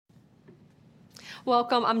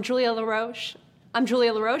Welcome. I'm Julia LaRoche.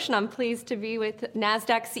 And I'm pleased to be with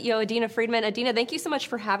NASDAQ CEO Adena Friedman. Adena, thank you so much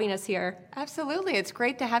for having us here. Absolutely. It's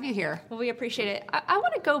great to have you here. Well, we appreciate it. I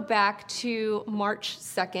want to go back to March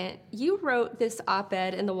 2nd. You wrote this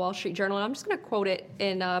op-ed in the Wall Street Journal, and I'm just going to quote it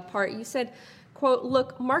in part. You said, quote,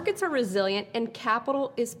 "Look, markets are resilient and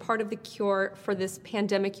capital is part of the cure for this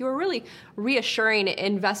pandemic." You were really reassuring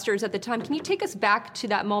investors at the time. Can you take us back to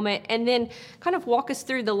that moment and then kind of walk us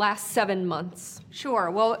through the last 7 months? Sure.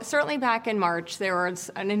 Well, certainly back in March, there was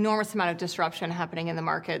an enormous amount of disruption happening in the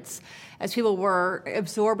markets as people were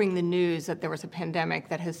absorbing the news that there was a pandemic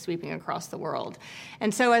that is sweeping across the world.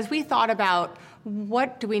 And so as we thought about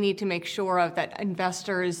what do we need to make sure of that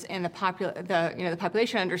investors and the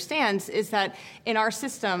population understands is that in our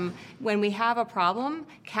system, when we have a problem,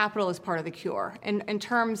 capital is part of the cure. In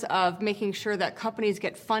terms of making sure that companies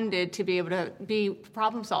get funded to be able to be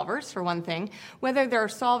problem solvers, for one thing, whether they're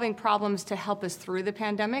solving problems to help us through the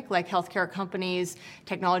pandemic, like healthcare companies,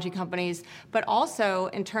 technology companies, but also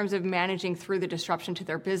in terms of managing through the disruption to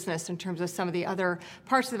their business in terms of some of the other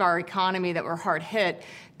parts of our economy that were hard hit.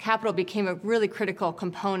 Capital became a really critical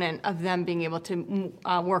component of them being able to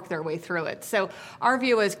work their way through it. So our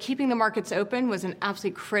view was keeping the markets open was an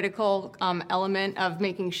absolutely critical element of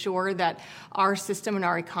making sure that our system and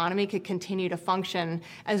our economy could continue to function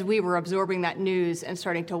as we were absorbing that news and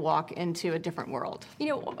starting to walk into a different world. You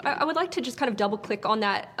know, I would like to just kind of double click on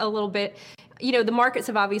that a little bit. You know, the markets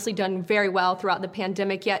have obviously done very well throughout the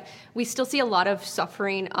pandemic, yet we still see a lot of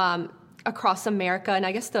suffering across America and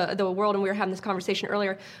I guess the world, and we were having this conversation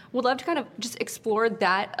earlier. Would love to kind of just explore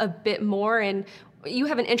that a bit more. And you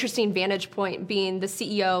have an interesting vantage point being the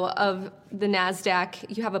CEO of the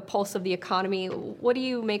NASDAQ. You have a pulse of the economy. What do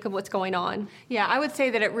you make of what's going on? Yeah, I would say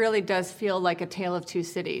that it really does feel like a tale of two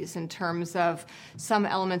cities in terms of some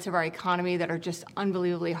elements of our economy that are just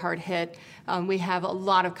unbelievably hard hit. We have a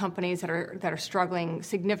lot of companies that are struggling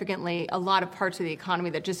significantly, a lot of parts of the economy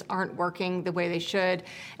that just aren't working the way they should.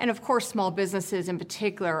 And of course, small businesses in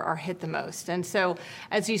particular are hit the most. And so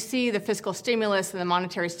as you see the fiscal stimulus and the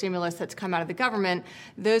monetary stimulus that's come out of the government,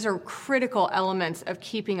 those are critical elements of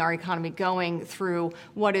keeping our economy going through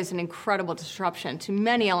what is an incredible disruption to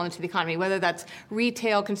many elements of the economy, whether that's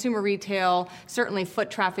retail, consumer retail, certainly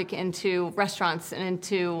foot traffic into restaurants and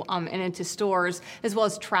into stores, as well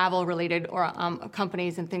as travel-related or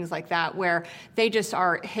companies and things like that, where they just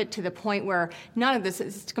are hit to the point where none of this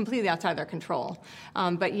is completely outside their control.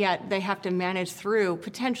 But yet they have to manage through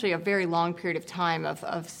potentially a very long period of time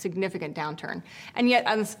of significant downturn. And yet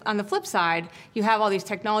on the flip side, you have all these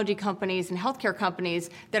technology companies and healthcare companies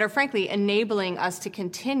that are frankly enabling us to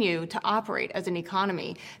continue to operate as an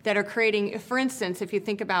economy, that are creating, for instance, if you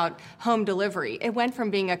think about home delivery, it went from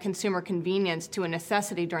being a consumer convenience to a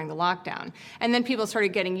necessity during the lockdown. And then people started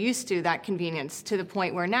getting used to that convenience to the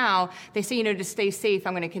point where now they say, to stay safe,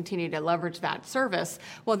 I'm going to continue to leverage that service.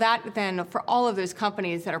 Well, that then, for all of those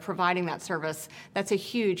companies that are providing that service, that's a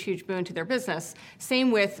huge, huge boon to their business. Same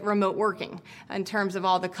with remote working, in terms of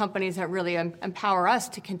all the companies that really empower us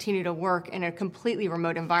to continue to work in a completely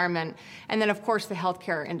remote environment. And then, of course, the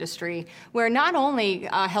healthcare industry, where not only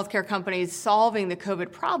healthcare companies solving the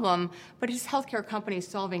COVID problem, but it's healthcare companies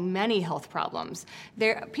solving many health problems.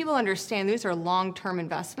 People understand these are long-term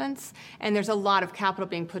investments, and there's a lot of capital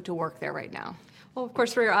being put to work there right now. Well, of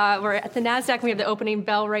course, we're at the NASDAQ. We have the opening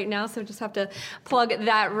bell right now, so just have to plug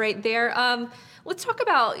that right there. Let's talk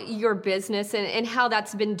about your business and how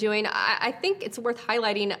that's been doing. I think it's worth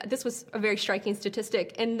highlighting, this was a very striking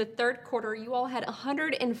statistic. In the third quarter, you all had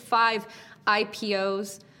 105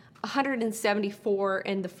 IPOs, 174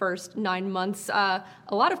 in the first 9 months. A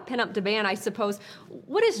lot of pent-up demand, I suppose.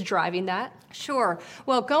 What is driving that? Sure.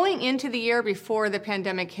 Well, going into the year before the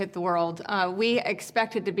pandemic hit the world, we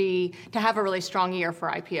expected to have a really strong year for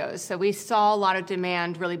IPOs. So we saw a lot of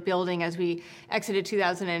demand really building as we exited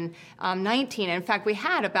 2019. In fact, we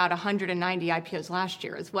had about 190 IPOs last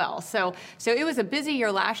year as well. So it was a busy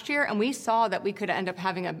year last year, and we saw that we could end up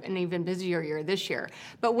having an even busier year this year.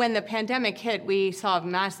 But when the pandemic hit, we saw a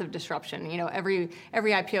massive disruption. Every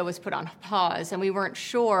IPO was put on pause, and we weren't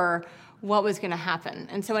sure what was going to happen.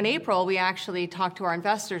 And so in April, we actually talked to our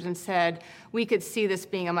investors and said we could see this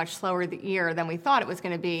being a much slower year than we thought it was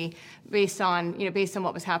going to be based on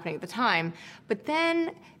what was happening at the time. But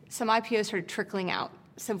then some IPOs started trickling out.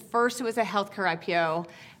 So first it was a healthcare IPO,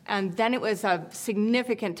 and then it was a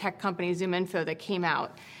significant tech company, ZoomInfo, that came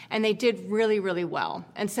out. And they did really, really well.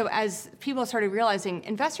 And so as people started realizing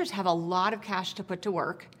investors have a lot of cash to put to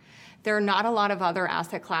work, There are not a lot of other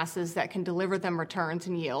asset classes that can deliver them returns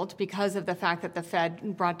and yield because of the fact that the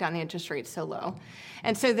Fed brought down the interest rates so low.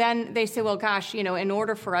 And so then they say, well, gosh, in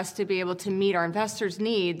order for us to be able to meet our investors'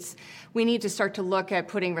 needs, we need to start to look at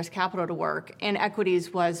putting risk capital to work, and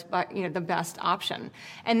equities was the best option.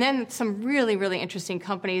 And then some really, really interesting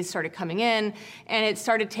companies started coming in, and it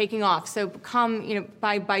started taking off. So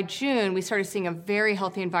by June, we started seeing a very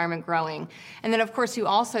healthy environment growing. And then, of course, you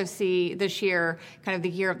also see this year kind of the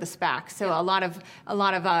year of the SPAC. So a lot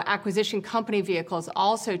of acquisition company vehicles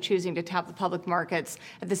also choosing to tap the public markets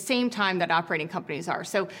at the same time that operating companies are.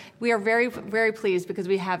 So we are very, very pleased because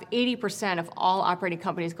we have 80% of all operating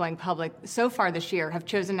companies going public so far this year have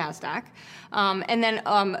chosen NASDAQ. And then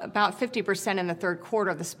about 50% in the third quarter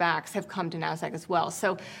of the SPACs have come to NASDAQ as well.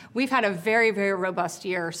 So we've had a very, very robust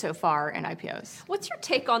year so far in IPOs. What's your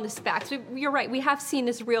take on the SPACs? You're right, we have seen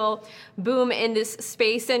this real boom in this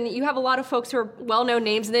space, and you have a lot of folks who are well-known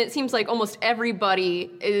names, and it seems like almost everybody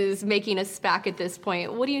is making a SPAC at this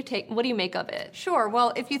point. What do you make of it? Sure.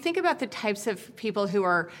 Well, if you think about the types of people who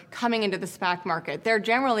are coming into the SPAC market, they're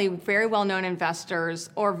generally very well-known investors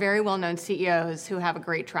or very well-known CEOs who have a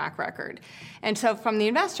great track record. And so from the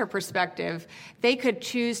investor perspective, they could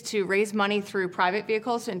choose to raise money through private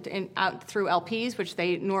vehicles and out through LPs, which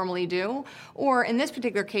they normally do, or in this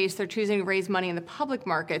particular case, they're choosing to raise money in the public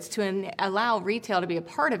markets to allow retail to be a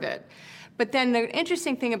part of it. But then the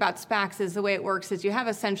interesting thing about SPACs is the way it works is you have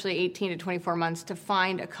essentially 18 to 24 months to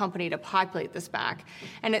find a company to populate the SPAC.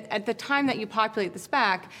 And at the time that you populate the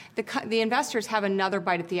SPAC, the investors have another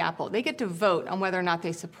bite at the apple. They get to vote on whether or not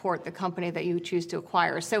they support the company that you choose to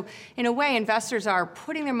acquire. So in a way, investors are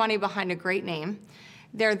putting their money behind a great name.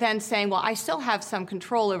 They're then saying, well, I still have some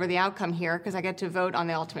control over the outcome here because I get to vote on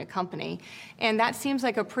the ultimate company. And that seems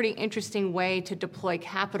like a pretty interesting way to deploy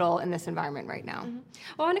capital in this environment right now. Mm-hmm.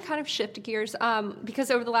 Well, I want to kind of shift gears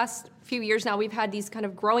because over the last few years now, we've had these kind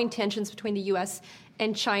of growing tensions between the U.S.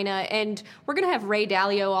 and China. And we're going to have Ray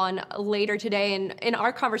Dalio on later today. And in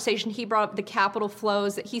our conversation, he brought up the capital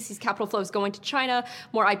flows, that he sees capital flows going to China,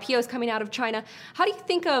 more IPOs coming out of China. How do you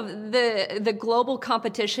think of the global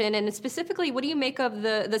competition? And specifically, what do you make of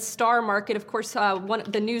the STAR market? Of course,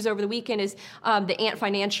 the news over the weekend is the Ant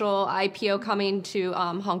Financial IPO coming to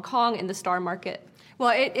Hong Kong in the STAR market. Well,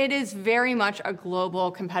 it is very much a global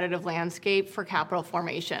competitive landscape for capital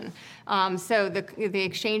formation. So the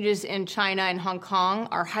exchanges in China and Hong Kong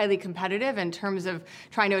are highly competitive in terms of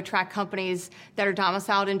trying to attract companies that are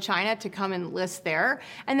domiciled in China to come and list there.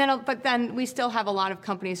 But then we still have a lot of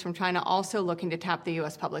companies from China also looking to tap the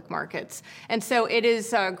U.S. public markets. And so it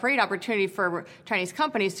is a great opportunity for Chinese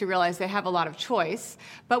companies to realize they have a lot of choice.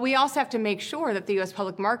 But we also have to make sure that the U.S.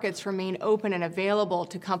 public markets remain open and available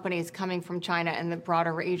to companies coming from China and the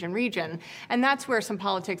broader Asian region. And that's where some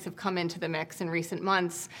politics have come into the mix in recent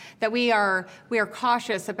months, that we are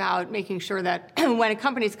cautious about making sure that when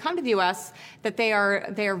companies come to the U.S., that they are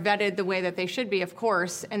vetted the way that they should be, of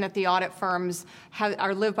course, and that the audit firms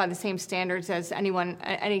are live by the same standards as any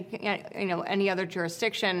other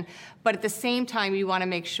jurisdiction. But at the same time, you want to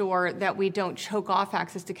make sure that we don't choke off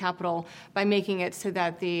access to capital by making it so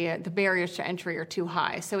that the barriers to entry are too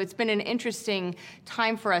high. So it's been an interesting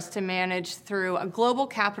time for us to manage through a global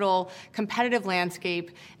capital competitive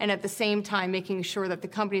landscape, and at the same time making sure that the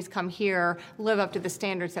companies come here live up to the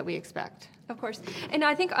standards that we expect. Of course. And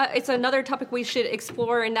I think it's another topic we should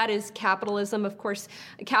explore, and that is capitalism. Of course,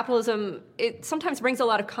 capitalism, it sometimes brings a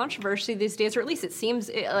lot of controversy these days, or at least it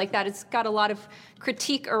seems like that. It's got a lot of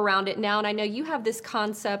critique around it now, and I know you have this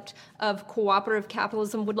concept of cooperative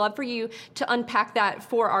capitalism. Would love for you to unpack that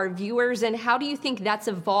for our viewers, and how do you think that's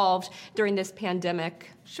evolved during this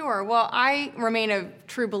pandemic? Sure. Well, I remain a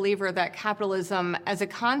true believer that capitalism as a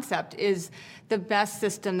concept is the best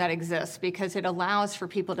system that exists because it allows for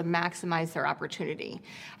people to maximize their opportunity.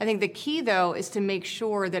 I think the key, though, is to make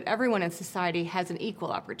sure that everyone in society has an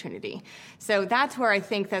equal opportunity. So that's where I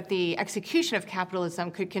think that the execution of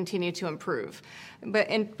capitalism could continue to improve.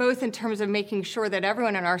 But both in terms of making sure that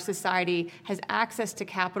everyone in our society has access to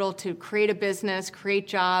capital to create a business, create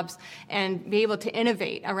jobs, and be able to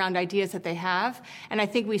innovate around ideas that they have. And I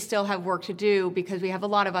think we still have work to do because we have a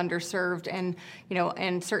lot of underserved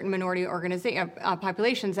and certain minority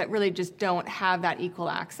populations that really just don't have that equal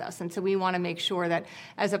access. And so we want to make sure that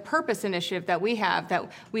as a purpose initiative that we have,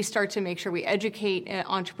 that we start to make sure we educate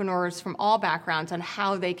entrepreneurs from all backgrounds on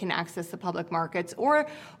how they can access the public markets or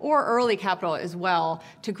early capital as well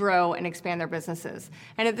to grow and expand their businesses.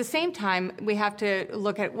 And at the same time, we have to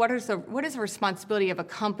look at what is the responsibility of a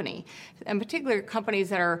company, in particular companies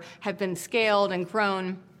that have been scaled and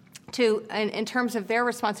grown in terms of their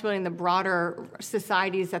responsibility in the broader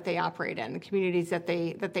societies that they operate in, the communities that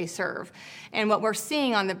they serve. And what we're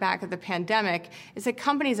seeing on the back of the pandemic is that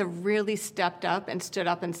companies have really stepped up and stood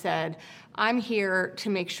up and said, I'm here to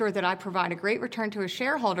make sure that I provide a great return to our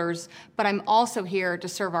shareholders, but I'm also here to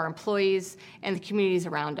serve our employees and the communities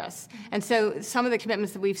around us. And so some of the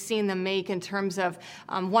commitments that we've seen them make in terms of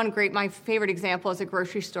my favorite example is a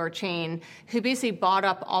grocery store chain who basically bought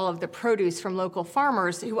up all of the produce from local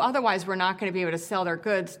farmers who otherwise were not going to be able to sell their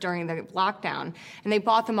goods during the lockdown. And they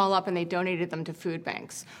bought them all up and they donated them to food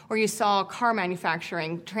banks. Or you saw car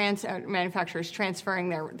manufacturers transferring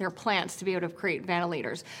their plants to be able to create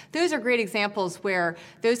ventilators. Those are great examples where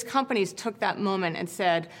those companies took that moment and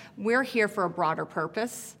said, we're here for a broader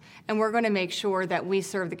purpose, and we're going to make sure that we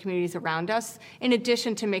serve the communities around us, in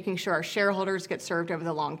addition to making sure our shareholders get served over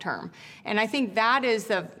the long term. And I think that is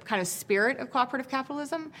the kind of spirit of cooperative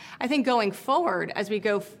capitalism. I think going forward, as we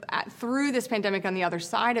go through this pandemic on the other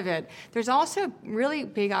side of it, there's also really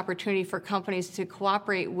big opportunity for companies to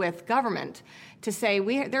cooperate with government to say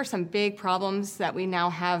there are some big problems that we now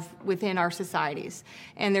have within our societies,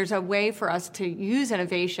 and there's a way for us to use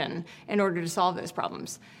innovation in order to solve those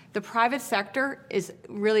problems. The private sector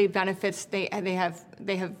really benefits. They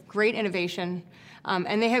have great innovation,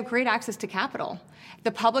 and they have great access to capital.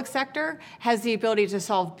 The public sector has the ability to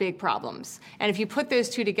solve big problems. And if you put those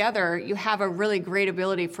two together, you have a really great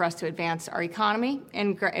ability for us to advance our economy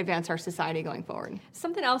and advance our society going forward.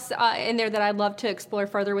 Something else in there that I'd love to explore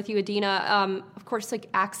further with you, Adina, of course, like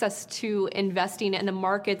access to investing in the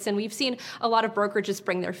markets. And we've seen a lot of brokerages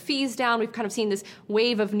bring their fees down. We've kind of seen this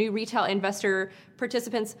wave of new retail investor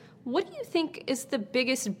participants. What do you think is the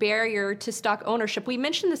biggest barrier to stock ownership? We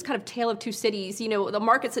mentioned this kind of tale of two cities. You know, the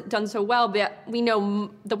markets have done so well, but we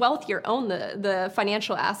know the wealthier own the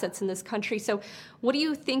financial assets in this country. So what do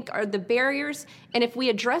you think are the barriers? And if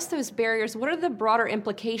we address those barriers, what are the broader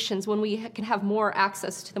implications when we can have more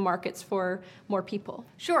access to the markets for more people?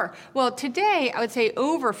 Sure. Well, today, I would say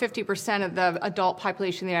over 50% of the adult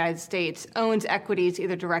population in the United States owns equities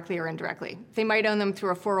either directly or indirectly. They might own them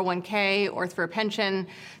through a 401k or through a pension,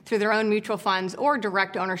 through their own mutual funds, or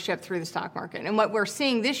direct ownership through the stock market. And what we're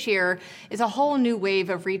seeing this year is a whole new wave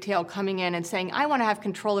of retail coming in and saying, I want to have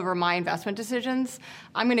control over my investment decisions.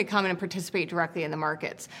 I'm going to come in and participate directly in the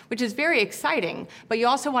markets, which is very exciting. But you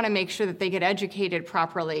also want to make sure that they get educated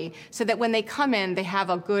properly so that when they come in, they have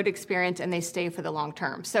a good experience and they stay for the long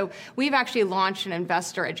term. So we've actually launched an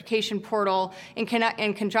investor education portal in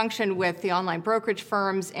conjunction with the online brokerage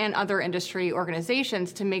firms and other industry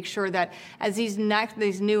organizations to make sure that as these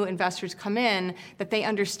new investors come in, that they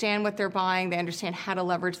understand what they're buying, they understand how to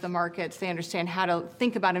leverage the markets, they understand how to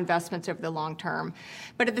think about investments over the long term.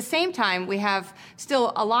 But at the same time, we have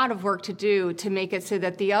still a lot of work to do to make it so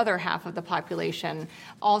that the other half of the population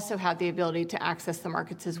also have the ability to access the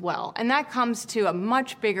markets as well. And that comes to a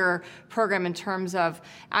much bigger program in terms of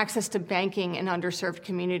access to banking in underserved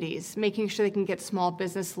communities, making sure they can get small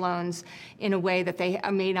business loans in a way that they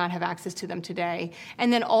may not have access to them today.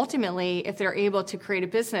 And then ultimately, if they're able to create a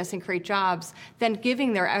business and create jobs, then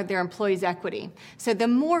giving their employees equity. So the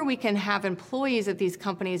more we can have employees of these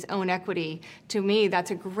companies own equity, to me, that's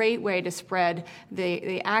a great way to spread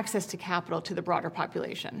the access to capital to the broader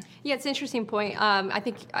population. Yeah, it's an interesting point. I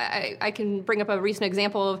think I can bring up a recent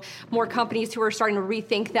example of more companies who are starting to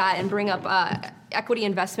rethink that and bring up equity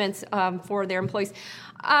investments for their employees.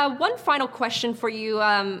 One final question for you,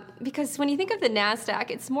 because when you think of the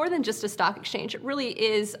NASDAQ, it's more than just a stock exchange. It really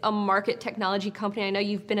is a market technology company. I know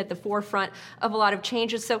you've been at the forefront of a lot of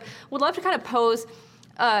changes, so would love to kind of pose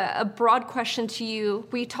a broad question to you.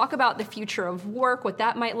 We talk about the future of work, what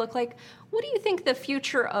that might look like. What do you think the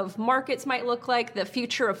future of markets might look like, the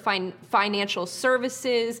future of financial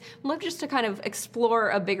services? I'd love just to kind of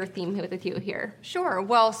explore a bigger theme with you here. Sure.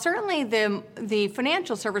 Well, certainly the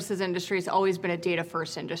financial services industry has always been a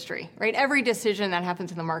data-first industry, right? Every decision that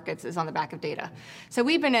happens in the markets is on the back of data. So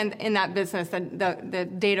we've been in that business, the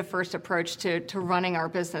data-first approach to running our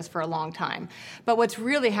business for a long time. But what's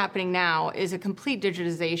really happening now is a complete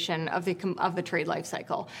digitization of the trade life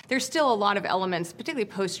cycle. There's still a lot of elements, particularly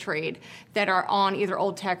post-trade, that are on either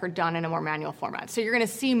old tech or done in a more manual format. So you're going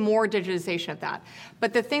to see more digitization of that.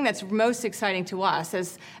 But the thing that's most exciting to us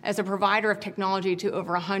as a provider of technology to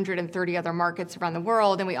over 130 other markets around the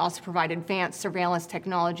world, and we also provide advanced surveillance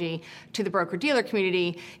technology to the broker-dealer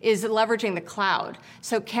community, is leveraging the cloud.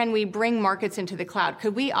 So can we bring markets into the cloud?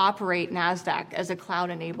 Could we operate NASDAQ as a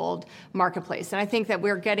cloud-enabled marketplace? And I think that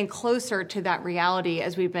we're getting closer to that reality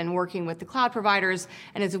as we've been working with the cloud providers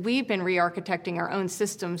and as we've been re-architecting our own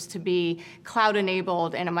systems to be be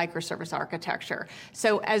cloud-enabled and a microservice architecture.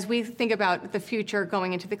 So as we think about the future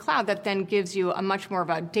going into the cloud, that then gives you a much more of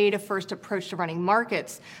a data-first approach to running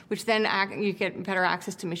markets, which then you get better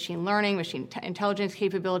access to machine learning, machine intelligence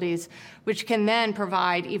capabilities, which can then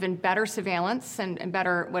provide even better surveillance and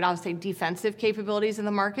better, what I'll say, defensive capabilities in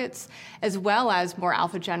the markets, as well as more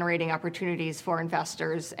alpha-generating opportunities for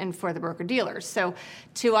investors and for the broker-dealers. So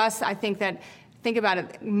to us, I think about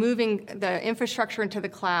it, moving the infrastructure into the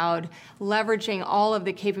cloud, leveraging all of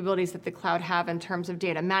the capabilities that the cloud have in terms of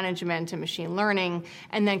data management and machine learning,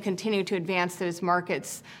 and then continue to advance those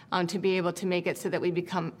markets to be able to make it so that we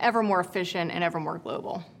become ever more efficient and ever more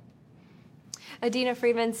global. Adena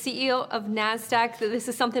Friedman, CEO of NASDAQ. This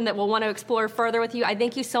is something that we'll want to explore further with you. I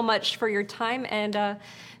thank you so much for your time, and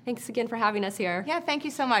thanks again for having us here. Yeah, thank you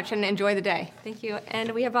so much, and enjoy the day. Thank you.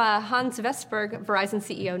 And we have Hans Vestberg, Verizon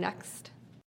CEO, next.